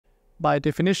By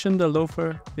definition, the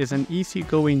loafer is an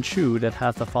easy-going shoe that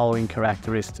has the following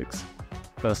characteristics.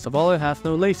 First of all, it has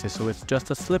no laces, so it's just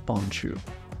a slip-on shoe.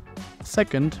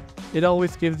 Second, it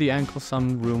always gives the ankle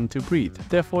some room to breathe,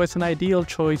 therefore it's an ideal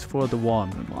choice for the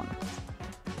warmer months.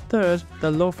 Third,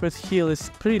 the loafer's heel is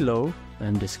pretty low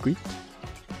and discreet.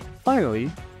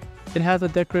 Finally, it has a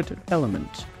decorative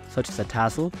element, such as a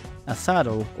tassel, a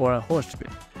saddle, or a horsebit.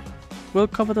 We'll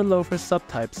cover the loafer's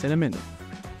subtypes in a minute.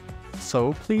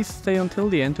 So please stay until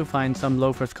the end to find some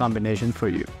loafers combination for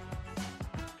you.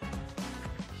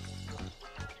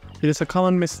 It is a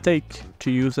common mistake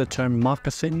to use the term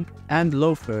moccasin and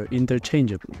loafer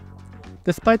interchangeably.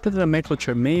 Despite that the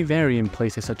nomenclature may vary in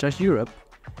places such as Europe,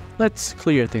 let's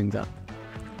clear things up.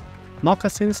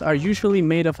 Moccasins are usually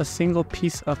made of a single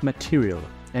piece of material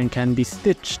and can be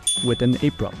stitched with an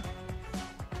apron.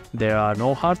 There are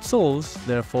no hard soles,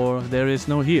 therefore there is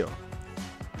no heel.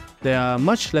 They are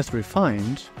much less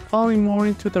refined, falling more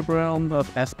into the realm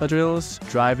of espadrilles,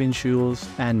 driving shoes,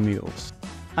 and mules.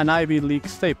 An Ivy League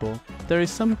staple, there is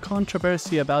some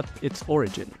controversy about its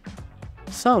origin.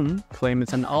 Some claim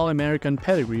it's an all-American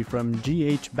pedigree from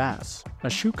G.H. Bass,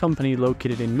 a shoe company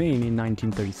located in Maine in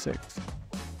 1936.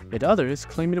 Yet others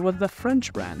claim it was the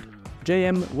French brand,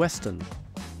 J.M. Weston,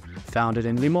 founded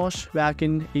in Limoges back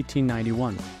in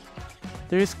 1891.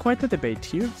 There is quite a debate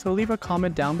here, so leave a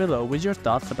comment down below with your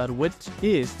thoughts about which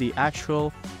is the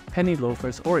actual penny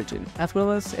loafer's origin, as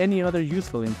well as any other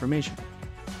useful information.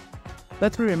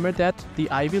 Let's remember that the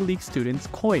Ivy League students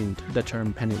coined the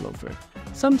term penny loafer.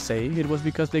 Some say it was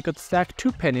because they could stack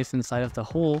 2 pennies inside of the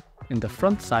hole in the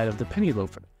front side of the penny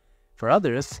loafer. For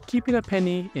others, keeping a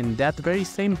penny in that very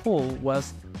same hole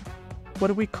was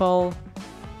what we call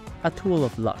a tool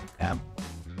of luck.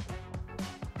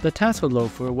 The Tassel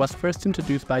loafer was first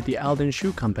introduced by the Alden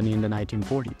Shoe Company in the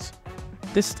 1940s.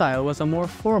 This style was a more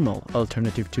formal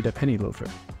alternative to the penny loafer.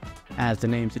 As the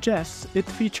name suggests, it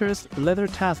features leather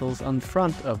tassels on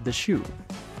front of the shoe,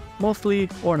 mostly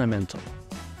ornamental.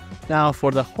 Now for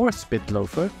the Horsebit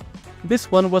loafer, this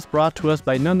one was brought to us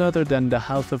by none other than the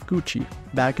House of Gucci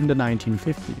back in the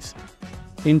 1950s,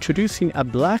 introducing a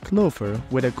black loafer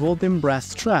with a golden brass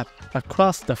strap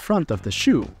across the front of the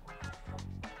shoe.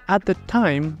 At the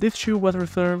time, this shoe was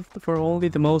reserved for only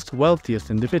the most wealthiest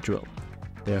individual.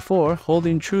 Therefore,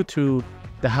 holding true to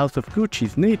the House of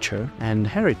Gucci's nature and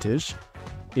heritage,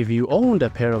 if you owned a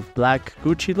pair of black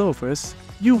Gucci loafers,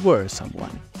 you were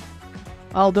someone.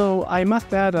 Although I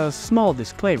must add a small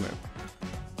disclaimer.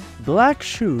 Black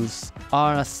shoes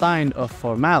are a sign of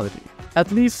formality,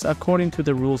 at least according to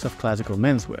the rules of classical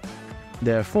menswear.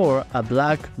 Therefore, a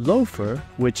black loafer,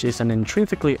 which is an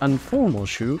intrinsically informal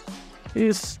shoe,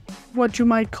 is what you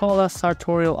might call a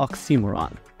sartorial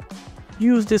oxymoron.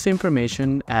 Use this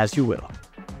information as you will.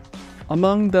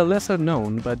 Among the lesser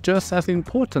known but just as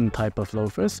important type of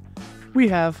loafers, we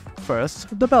have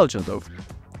first the Belgian loafer,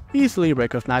 easily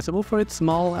recognizable for its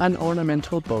small and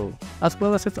ornamental bow, as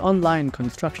well as its online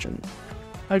construction.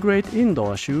 A great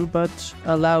indoor shoe but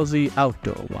a lousy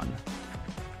outdoor one.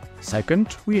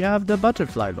 Second, we have the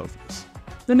butterfly loafers.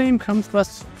 The name comes to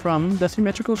us from the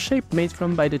symmetrical shape made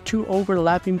by the 2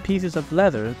 overlapping pieces of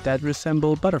leather that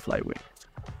resemble butterfly wings.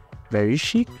 Very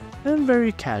chic and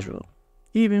very casual,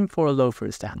 even for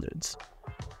loafer standards.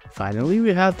 Finally,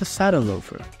 we have the saddle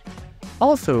loafer,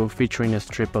 also featuring a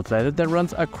strip of leather that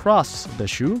runs across the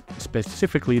shoe,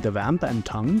 specifically the vamp and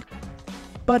tongue.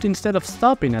 But instead of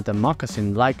stopping at the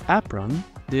moccasin-like apron,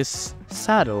 this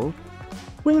saddle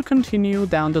will continue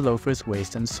down the loafer's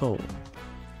waist and sole.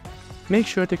 Make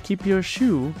sure to keep your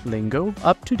shoe lingo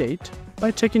up to date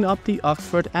by checking out the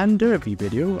Oxford and Derby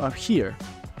video up here,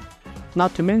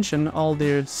 not to mention all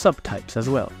their subtypes as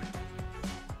well.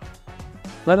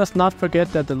 Let us not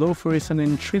forget that the loafer is an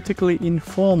intrinsically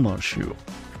informal shoe.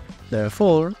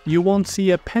 Therefore, you won't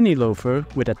see a penny loafer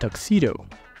with a tuxedo.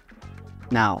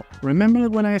 Now, remember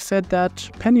when I said that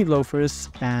penny loafers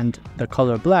and the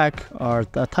color black are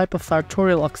a type of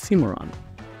sartorial oxymoron,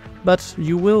 but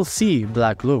you will see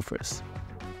black loafers.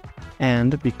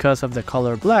 And because of the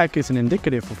color black is an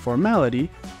indicative of formality,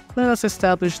 let us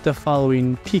establish the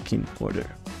following pecking order,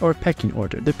 or pecking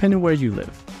order, depending where you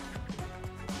live.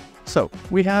 So,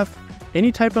 we have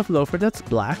any type of loafer that's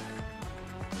black,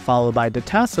 followed by the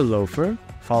tassel loafer,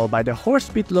 followed by the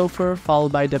horsebit loafer,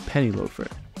 followed by the penny loafer.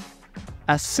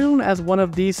 As soon as one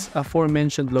of these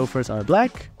aforementioned loafers are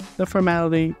black, the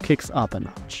formality kicks up a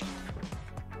notch.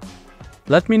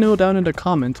 Let me know down in the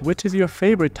comments which is your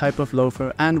favorite type of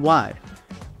loafer and why.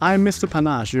 I'm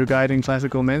Mr.Panache, your guide in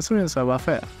classical menswear and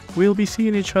savoir-faire. We'll be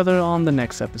seeing each other on the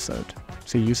next episode.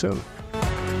 See you soon.